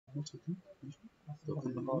ماشي.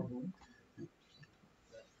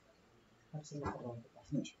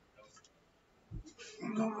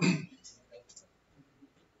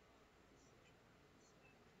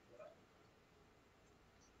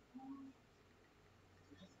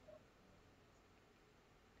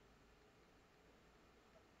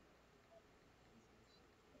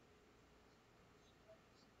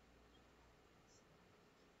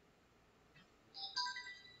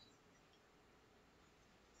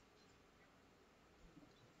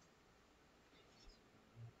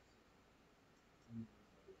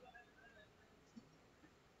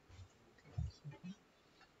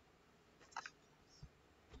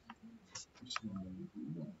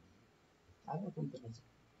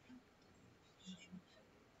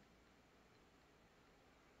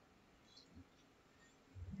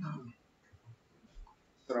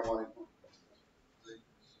 السلام عليكم.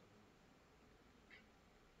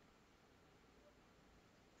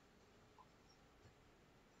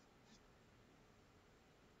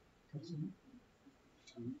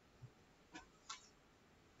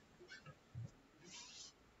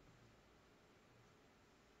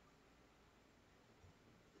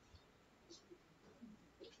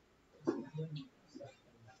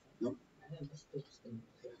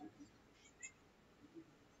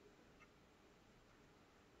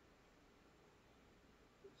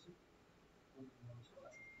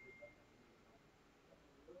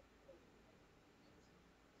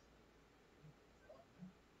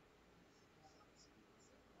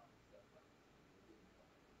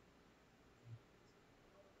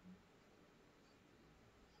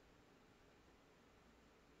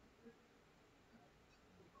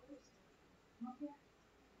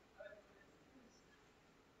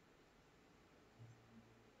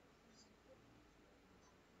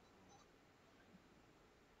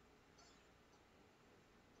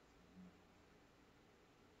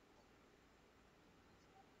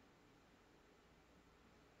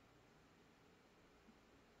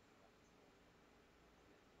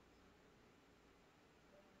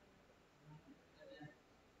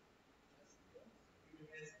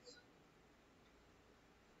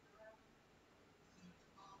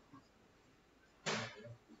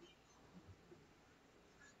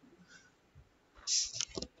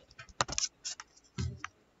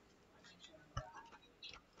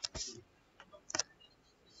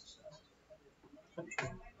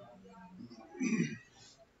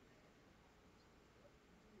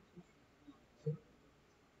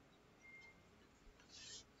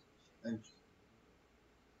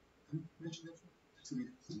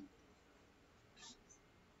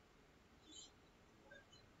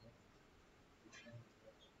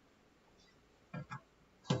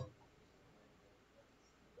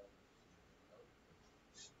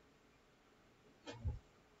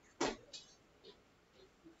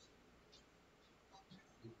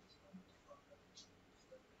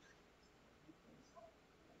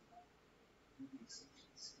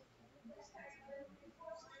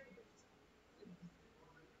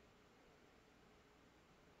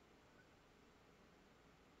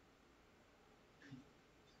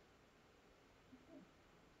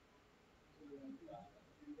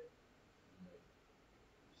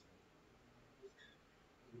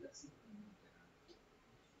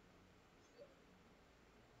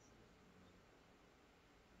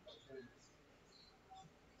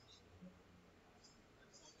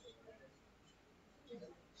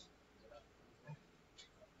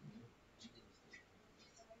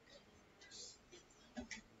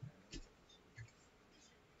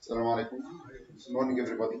 السلام عليكم. Good morning,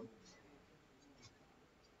 everybody.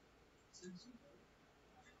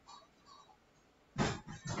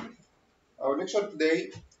 Our lecture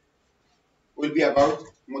today will be about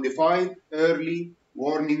modified early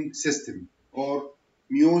warning system or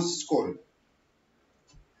MEWS scoring.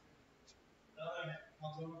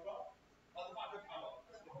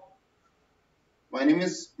 My name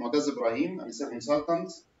is MEWS IBRAHIM. I'm a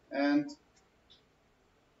consultant and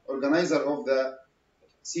organizer of the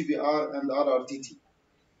CBR and RRTT.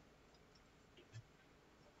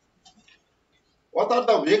 What are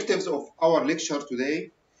the objectives of our lecture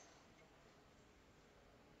today?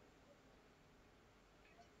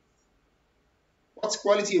 What's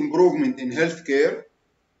quality improvement in healthcare?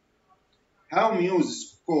 How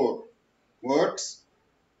MEWS score works?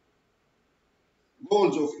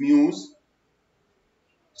 Goals of MEWS,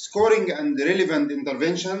 scoring and relevant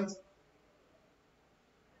interventions,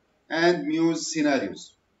 and MEWS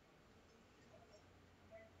scenarios.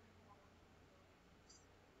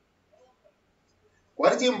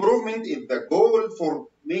 Quality improvement is the goal for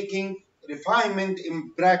making refinement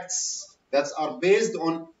in practice that are based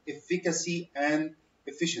on efficacy and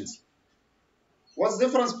efficiency. What's the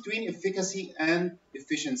difference between efficacy and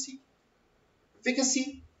efficiency?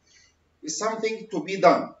 Efficacy is something to be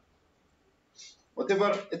done,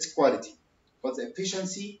 whatever its quality. But the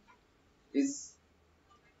efficiency is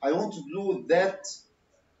I want to do that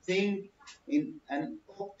thing in an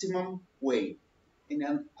optimum way, in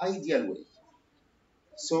an ideal way.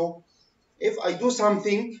 So if I do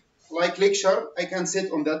something like lecture, I can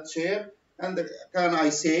sit on that chair and can I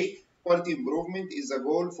say quality improvement is a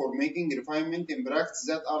goal for making refinement in practice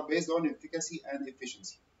that are based on efficacy and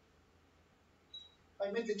efficiency.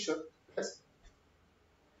 I made lecture, yes.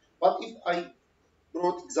 But if I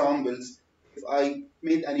brought examples, if I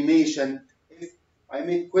made animation, if I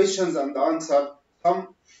made questions and answer,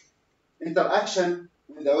 some interaction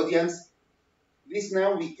with the audience, this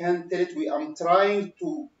now we can tell it we am trying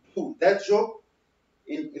to do that job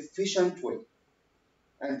in efficient way.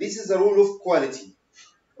 And this is the rule of quality.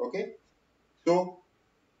 Okay? So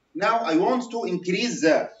now I want to increase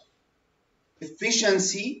the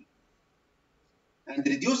efficiency and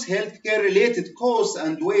reduce healthcare related costs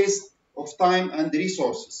and waste of time and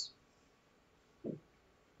resources.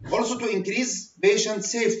 Also to increase patient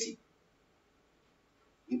safety,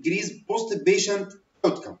 increase post-patient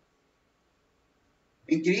outcome,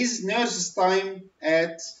 increase nurses' time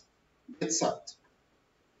at bedside.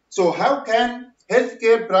 So how can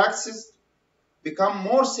healthcare practices become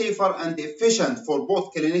more safer and efficient for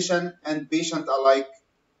both clinician and patient alike?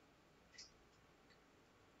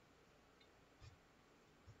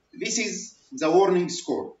 This is the warning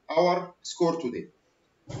score, our score today.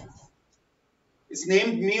 It's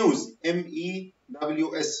named MEWS,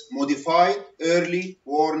 M-E-W-S, Modified Early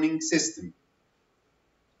Warning System.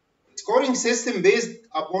 Scoring system based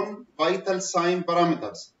upon vital sign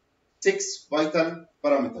parameters, 6 vital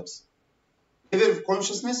parameters. Level of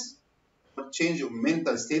consciousness, or change of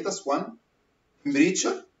mental status, 1.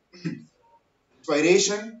 Temperature,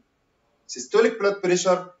 respiration, systolic blood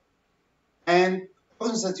pressure, and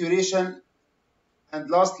oxygen saturation, and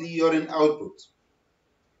lastly, urine output.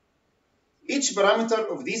 Each parameter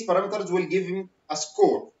of these parameters will give him a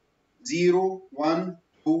score, 0, 1,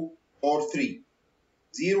 2, or 3.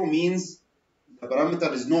 0 means the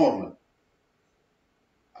parameter is normal.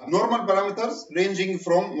 Abnormal parameters ranging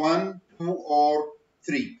from 1, 2, or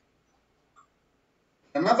 3.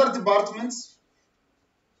 In other departments,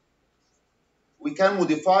 we can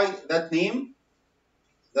modify that name,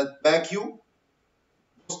 that PACU,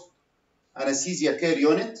 Anesthesia Care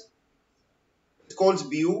Unit. It's called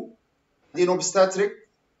BU. In obstetric,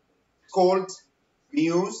 it's called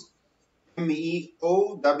MEWS,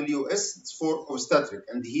 MEWS. It's for obstetric,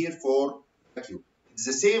 and here for PACU. It's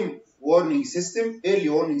the same warning system, early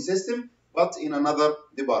warning system, but in another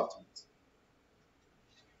department.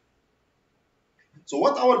 So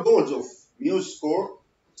what our goals of MEWS score?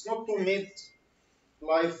 It's not to make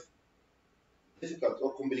life difficult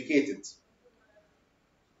or complicated.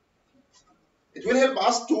 It will help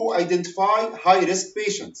us to identify high-risk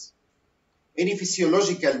patients. Any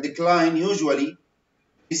physiological decline usually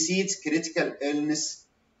precedes critical illness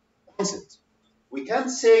onset. We can't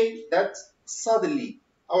say that suddenly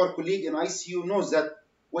our colleague in ICU knows that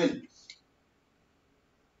well.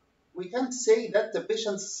 We can't say that the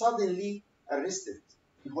patient suddenly arrested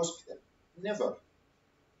in hospital. Never.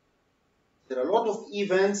 There are a lot of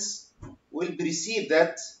events will precede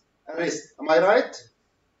that arrest. Am I right?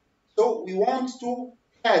 So we want to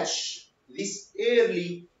catch this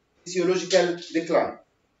early physiological decline.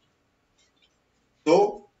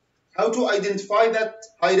 So how to identify that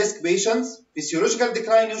high-risk patients? Physiological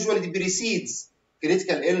decline usually precedes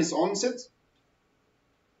critical illness onset.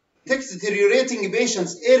 Detect deteriorating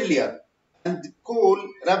patients earlier and call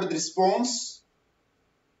rapid response.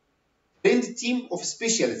 Trained team of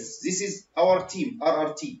specialists. This is our team,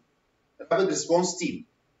 RRT, rapid response team.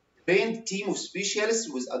 Trained team of specialists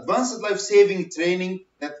with advanced life-saving training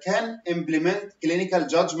that can implement clinical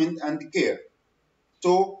judgment and care.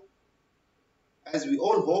 So, as we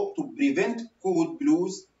all hope to prevent COVID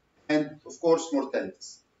blues and, of course,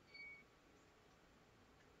 mortalities.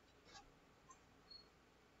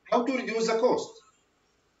 How to reduce the cost?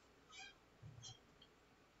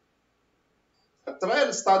 A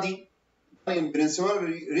trial study done in Principal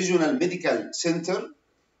Regional Medical Center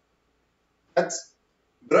that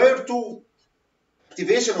prior to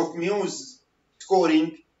activation of MEWS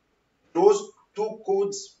scoring rose 2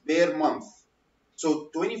 codes per month, so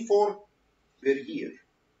 24 per year.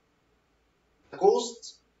 The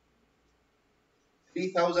cost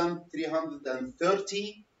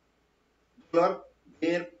 $3,330 per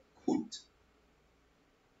code.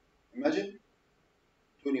 Imagine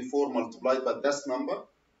 24 multiplied by that number,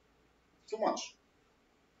 too much.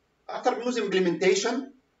 After MEWS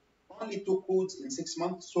implementation, only 2 codes in 6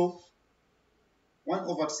 months, so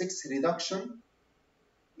 1/6 reduction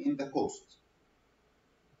in the cost.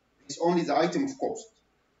 It's only the item of cost.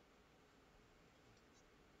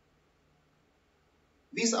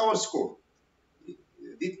 This is our score.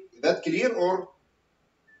 Is that clear, or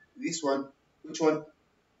this one? Which one?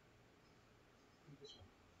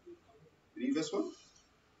 Previous one?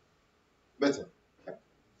 Better. Okay.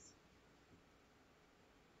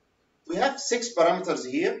 We have 6 parameters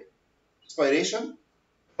here: respiration,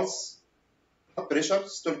 pulse, blood pressure,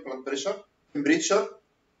 systolic blood pressure, temperature,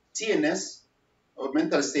 CNS or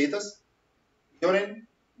mental status, urine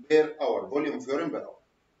per hour, volume of urine per hour.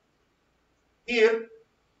 Here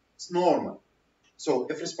it's normal. So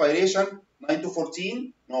if respiration 9 to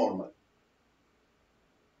 14, normal.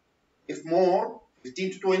 If more,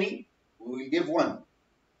 15 to 20, we will give 1.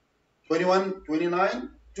 21, 29,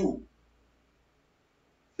 2.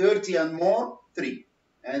 30 and more, 3.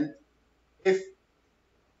 And if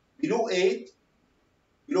below 8,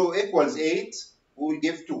 below equals 8, we will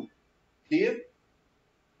give 2. Clear?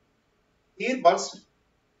 Here, pulse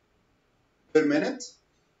per minute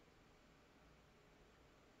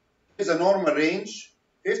is a normal range,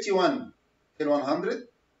 51 till 100.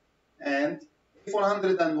 And if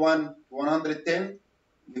 101 to 110,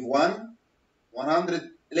 give 1.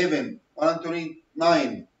 111,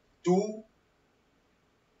 129, 2.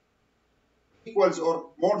 Equals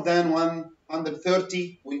or more than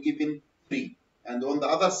 130, we give in 3. And on the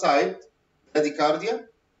other side, bradycardia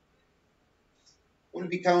will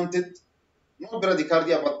be counted, not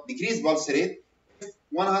bradycardia, but decreased pulse rate. If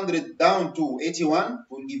 100 down to 81,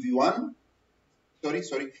 we'll give you 1.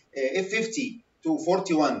 If 50 to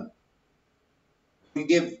 41, we'll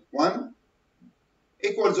give 1.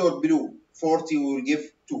 Equals or below 40, we will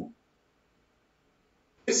give 2.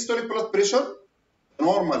 Systolic blood pressure,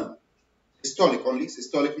 normal, systolic only,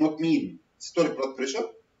 systolic, not mean, systolic blood pressure.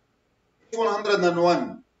 If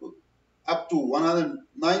 101 up to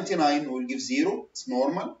 199, we will give 0, it's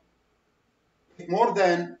normal. If more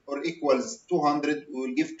than or equals 200, we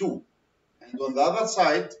will give 2. And on the other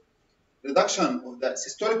side, reduction of the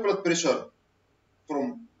systolic blood pressure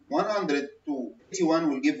from 100 to 81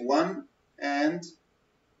 will give 1, and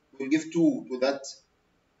we'll give 2 to that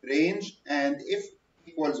range. And if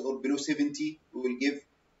equals or below 70, we will give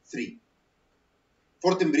 3.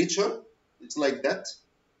 For temperature, it's like that.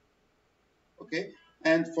 Okay.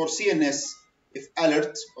 And for CNS, if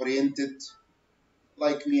alert oriented,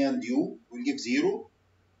 like me and you, we'll give 0.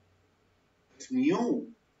 If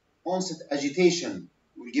new onset agitation,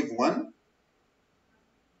 we'll give 1.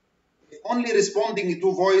 If only responding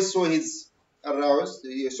to voice, so he's aroused,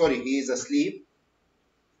 he is asleep.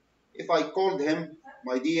 If I called him,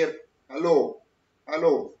 my dear, hello,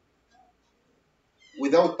 hello,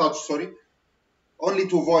 without touch, only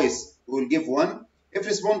to voice, we will give 1. If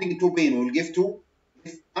responding to pain, we will give 2.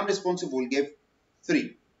 If unresponsive, we will give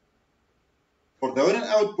 3. For the urine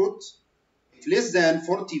output, if less than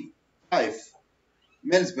 45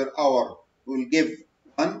 mL per hour, we will give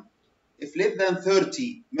 1. If less than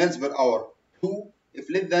 30 mL per hour, 2. If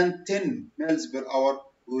less than 10 mL per hour,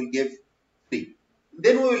 we will give 3.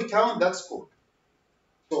 Then we will count that score.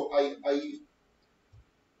 So I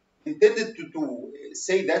intended to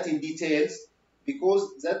say that in details,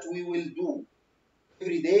 because that we will do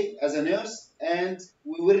every day as a nurse, and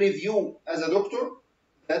we will review as a doctor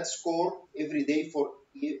that score every day for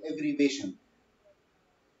every patient.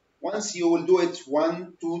 Once you will do it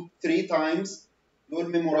 1, 2, 3 times, you will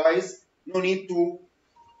memorize. No need to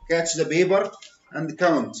catch the paper and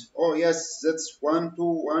count. Oh yes, that's 1, 2,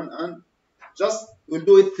 1, and just we'll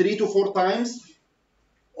do it 3 to 4 times.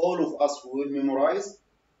 All of us will memorize.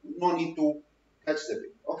 No need to catch the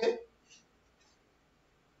paper. Okay.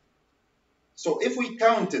 So if we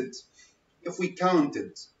counted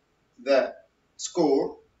the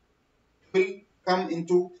score, it will come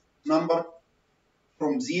into number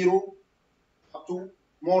from 0 up to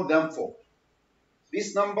more than 4.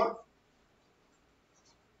 This number,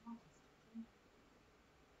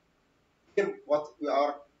 here what we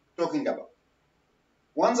are talking about.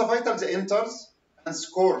 Once the vitals enters and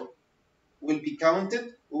score will be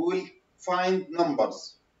counted, we will find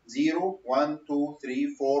numbers 0, 1, 2,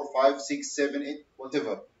 3, 4, 5, 6, 7, 8,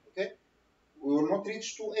 whatever. Okay, we will not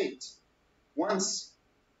reach to 8. Once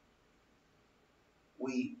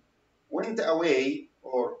we went away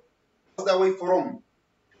or passed away from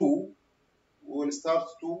 2, we will start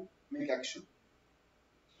to make action.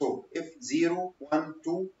 So if 0, 1,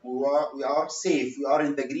 2, we are safe. We are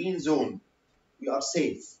in the green zone. We are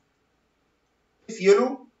safe. If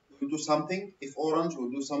yellow, we will do something. If orange, we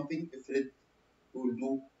will do something. If red, we will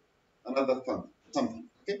do another something.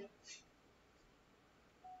 Okay.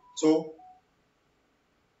 So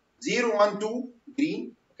 0, 1, 2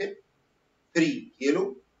 green. Okay. 3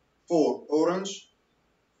 yellow, 4 orange,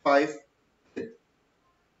 5 red.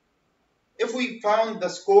 If we found the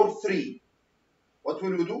score 3, what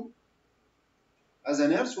will we do? As a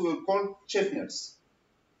nurse, we will call chief nurse.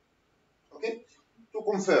 Okay, to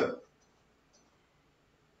confirm.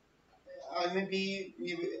 I may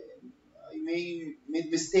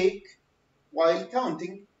made mistake while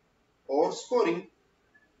counting or scoring.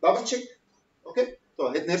 Double check. Okay,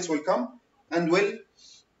 so head nurse will come and will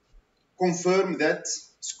confirm that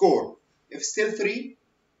score. If still 3,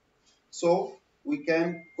 so we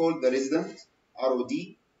can call the resident, ROD,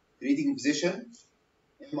 treating physician,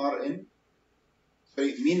 MRN,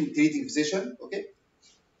 mean treating physician. Okay.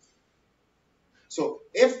 So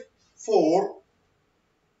if 4,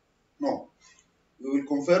 no, we will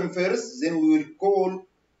confirm first, then we will call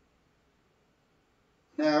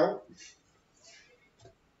now.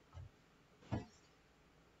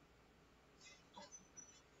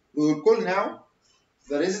 We will call now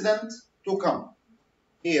the resident to come.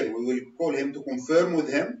 Here we will call him to confirm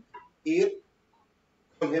with him. Here,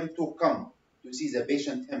 call him to come to see the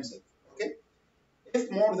patient himself. Okay.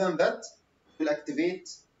 If more than that, we will activate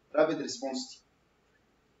rapid response team.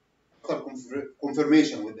 After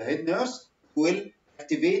confirmation with the head nurse, we will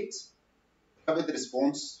activate rapid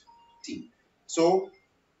response team. So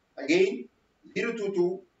again,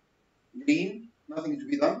 022 green, nothing to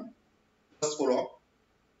be done, just follow up.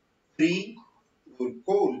 3, we will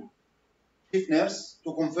call chief nurse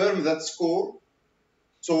to confirm that score.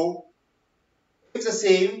 So if the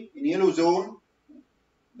same in yellow zone,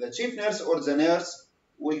 the chief nurse or the nurse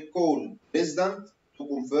will call resident to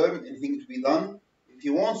confirm anything to be done, if he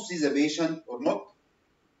wants to see the patient or not.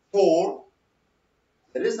 4,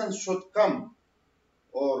 the resident should come,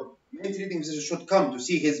 or main treating physician should come to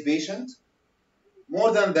see his patient.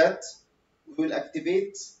 More than that, we will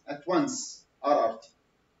activate at once RRT.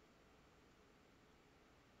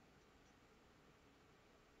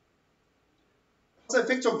 What's the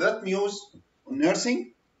effect of that MEWS on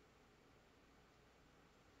nursing?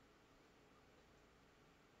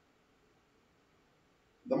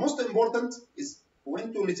 The most important is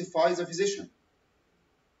when to notify the physician.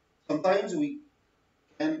 Sometimes we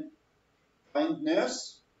can find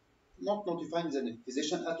nurse not notifying the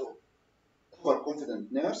physician at all.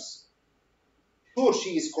 Overconfident nurse. Sure,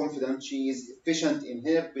 she is confident, she is efficient in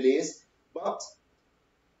her place, but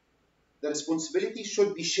the responsibility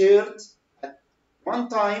should be shared at one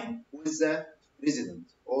time with the resident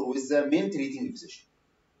or with the main treating physician.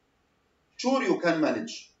 Sure, you can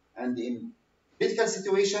manage, and in critical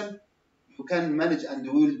situation, you can manage and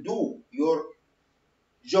you will do your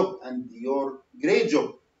job and your great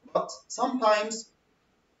job. But sometimes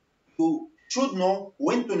you should know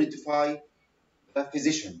when to notify the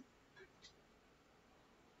physician.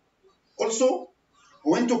 Also,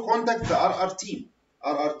 when to contact the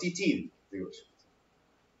RRT team.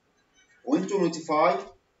 When to notify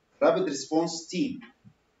rapid response team.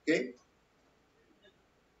 Okay.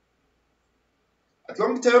 At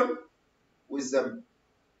long term, with the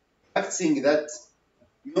practicing that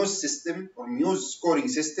MEWS system or MEWS scoring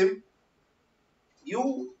system,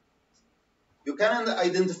 you can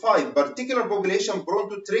identify particular population prone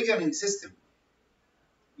to triggering system.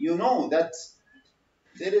 You know that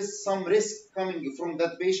there is some risk coming from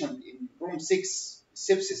that patient in room 6,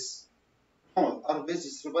 sepsis, or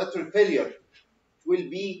respiratory failure. It will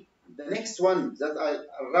be the next one that I'll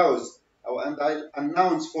arouse and I'll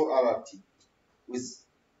announce for RRT. With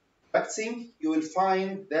practicing, you will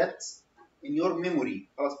find that in your memory,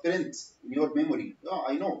 transparent in your memory. Oh,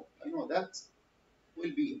 I know that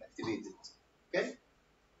will be activated. Okay.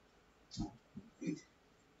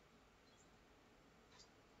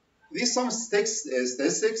 These some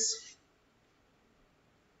statistics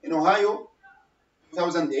in Ohio,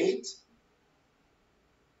 2008,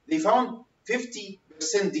 they found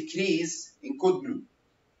 50% decrease in code blue,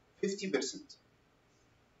 50%,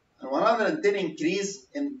 and 110 increase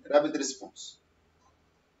in rapid response.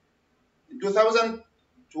 In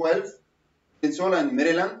 2012, Peninsula and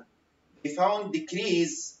Maryland, they found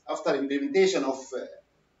decrease after implementation of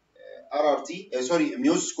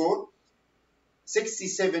MEWS score,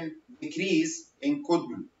 67 decrease in code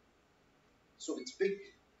blue. So it's big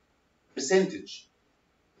percentage.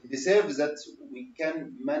 It deserves that we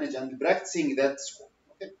can manage and practicing that score.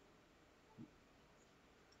 Okay.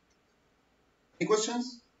 Any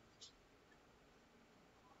questions?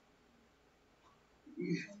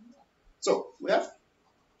 So we have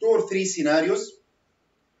 2 or 3 scenarios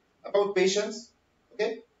about patients.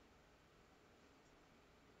 Okay.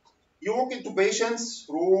 You walk into patient's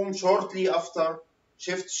room shortly after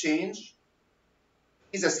shift change.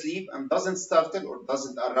 He's asleep and doesn't startle or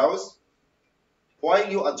doesn't arouse, while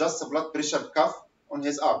you adjust the blood pressure cuff on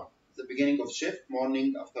his arm. At the beginning of shift,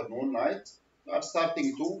 morning, afternoon, night, you are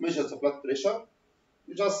starting to measure the blood pressure.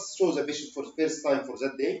 You just show the patient for the first time for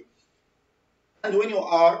that day. And when you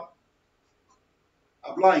are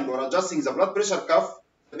applying or adjusting the blood pressure cuff,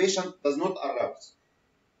 the patient does not arouse.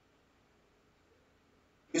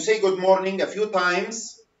 You say good morning a few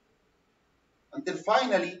times until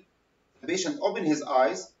finally the patient opens his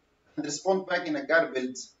eyes and responds back in a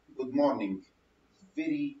garbled good morning.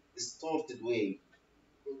 Very distorted way.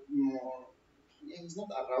 Good morning. He's not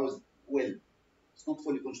aroused well. It's not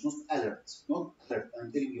fully conscious, not alert. Not alert.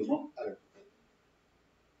 I'm telling you, not alert.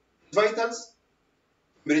 Vitals,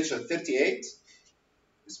 temperature 38,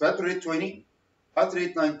 respiratory rate 20, heart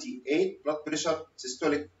rate 98, blood pressure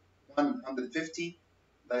systolic 150,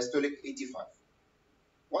 diastolic 85.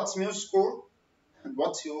 What's MEWS score and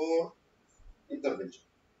what's your intervention?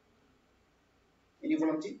 Any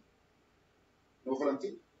volunteer? No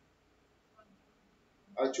volunteer?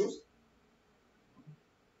 I choose.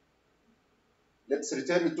 Let's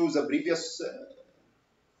return to the previous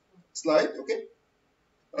slide. Okay.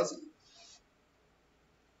 That's it.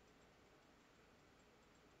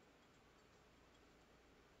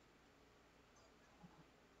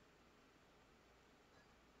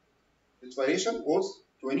 Respiration was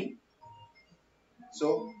 20.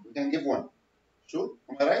 So we can give 1. Sure?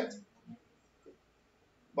 Am I right?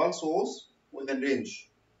 Pulse was within range,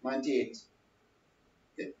 98.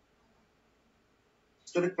 Okay.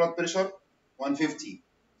 Systolic blood pressure, 150.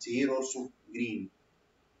 It's here also green.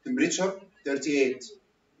 Temperature, 38.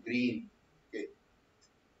 Green. Okay.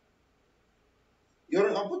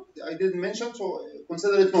 Urine output, I didn't mention, so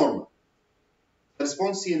consider it normal.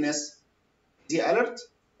 Response CNS, is he alert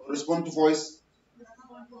or respond to voice?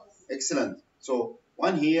 Excellent. So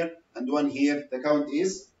 1 here and 1 here. The count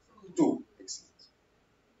is 2. Excellent.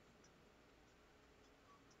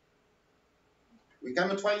 We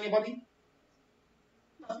cannot find anybody?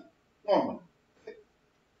 Nothing. Normal. Okay.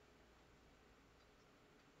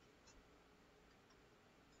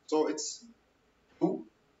 So it's 2.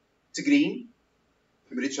 It's green.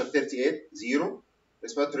 Temperature 38, 0.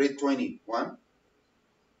 Respiratory rate 21.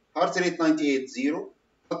 Heart rate 98, 0.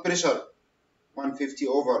 Blood pressure 150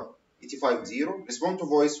 over 85, 0. Respond to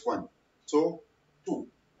voice 1. So 2.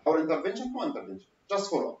 Our intervention, no intervention. Just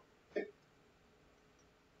follow up. Okay.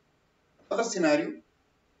 Another scenario.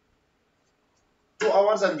 2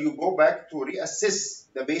 hours and you go back to reassess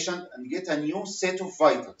the patient and get a new set of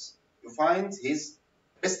vitals. You find his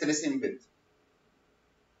restless in bed.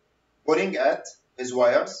 Pulling at his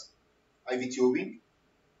wires, IV tubing.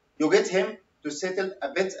 You get him to settle a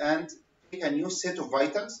bit and take a new set of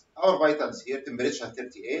vitals. Our vitals here, temperature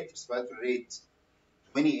 38, respiratory rate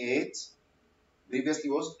 28, previously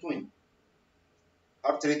was 20.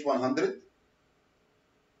 Heart rate 100,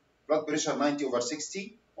 blood pressure 90 over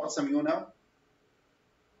 60. What's the mu now?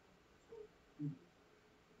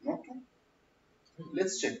 Not 2.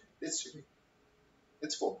 Let's check.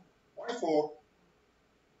 It's 4. Why 4?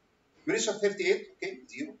 Temperature 38, okay,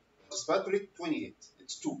 0. Respiratory rate 28,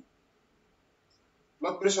 it's 2.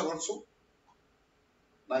 Blood pressure also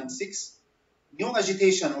 96. New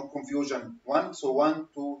agitation or confusion 1. So 1,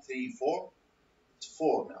 2, 3, 4. It's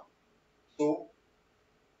 4 now. So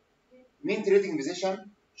main treating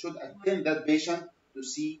physician should attend that patient to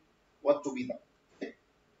see what to be done. Okay.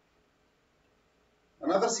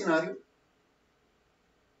 Another scenario.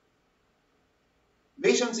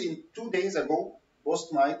 Patients in 2 days ago,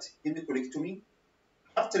 post-night hemicolectomy,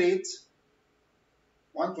 heart rate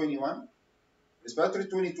 121, respiratory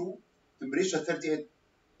 22, temperature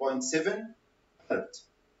 38.7, alert.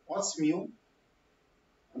 What's mu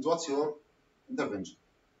and what's your intervention?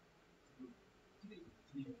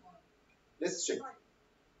 Let's check.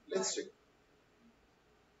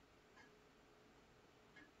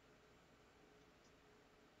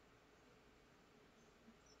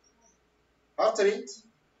 Heart rate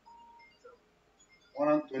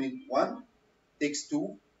 121 takes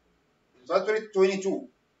 2. Respiratory rate 22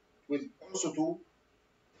 will also 2.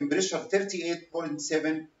 Temperature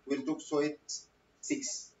 38.7 will take so it's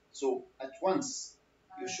 6. So at once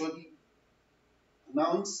you should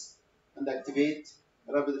announce and activate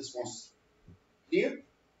rapid response. Clear?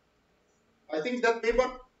 I think that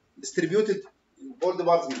paper distributed in all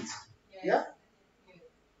departments. Yeah?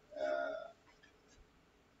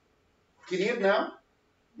 Clear now?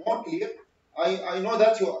 More clear? I know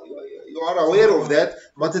that you are aware of that,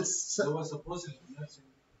 but it's. There was a process in nursing.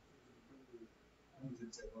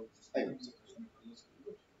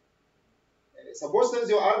 suppose that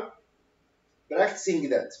you are practicing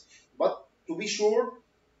that, but to be sure,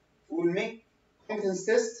 we will make competence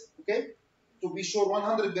test, okay, to be sure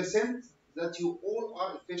 100% that you all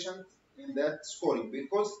are efficient in that scoring,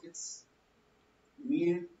 because it's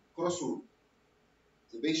mean cross rule.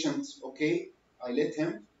 The patient, okay, I let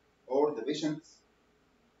him, or the patient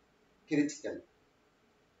critical.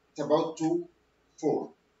 It's about to fall.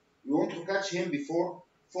 You want to catch him before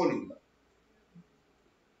falling down.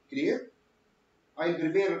 Clear? I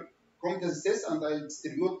prepare competence test and I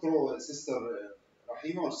distribute through Sister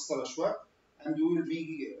Rahima or Sister Ashwa, and we will be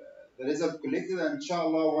the result collected, and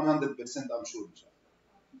inshallah 100% I'm sure.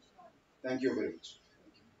 Thank you very much.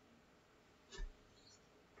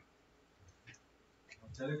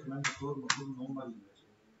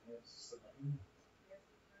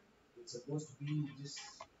 It's supposed to be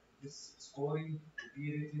this scoring to be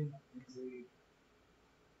written in the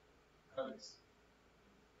cards.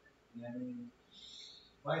 يعني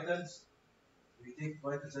vitals we take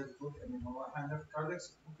vitals زي بتقول يعني هو احنا عندنا في الكاردكس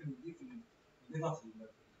ممكن نضيفها في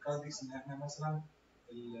الكاردكس ان احنا مثلا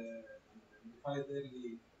الفايل ده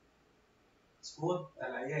اللي سكور بتاع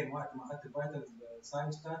العيان وقت ما خدت الفايتال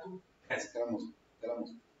ساينس بتاعته كذا. كلام مظبوط، كلام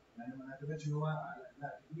مظبوط. يعني ما نعتمدش ان هو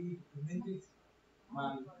لا دي دوكيومنتد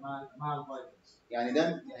مع الفايتالز. يعني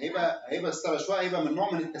ده هيبقى استرى شويه، هيبقى من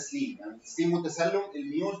نوع من التسليم، يعني التسليم والتسلم.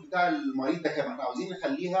 الميوز بتاع المريض ده كمان احنا عاوزين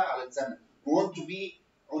نخليها على لساننا. We want to be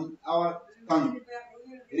on our tongue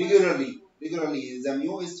regularly. The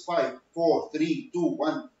mu is 5 4 3 2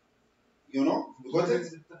 1. You know?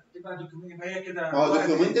 تبقى دوكيومنتد هي كده.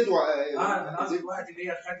 دوكيومنتد انا قصدي الوقت اللي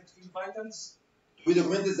هي خدت فيه الفايتالز. We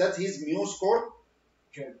documented that his mu score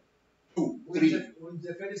كام؟ 2 3. When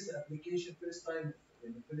the first application, first time,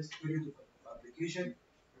 in the first period of application,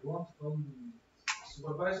 we want from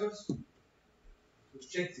supervisors to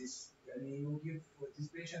check this. And you give this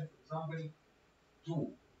patient, for example,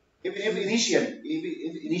 2. If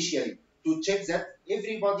initially to check that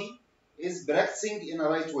everybody is practicing in a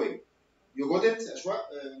right way. You got it, Ashwa,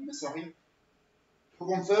 Ms. Rahim? To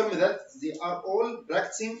confirm that they are all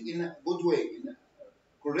practicing in a good way, in a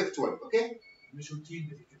correct way, okay?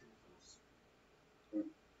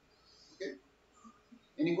 Okay.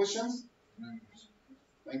 Any questions?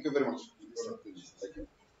 Thank you very much. Thank you.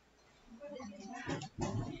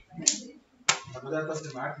 بدأت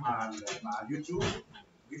أتصل معاك مع اليوتيوب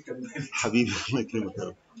جيت كملت. حبيبي الله يكرمك يا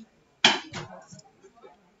رب.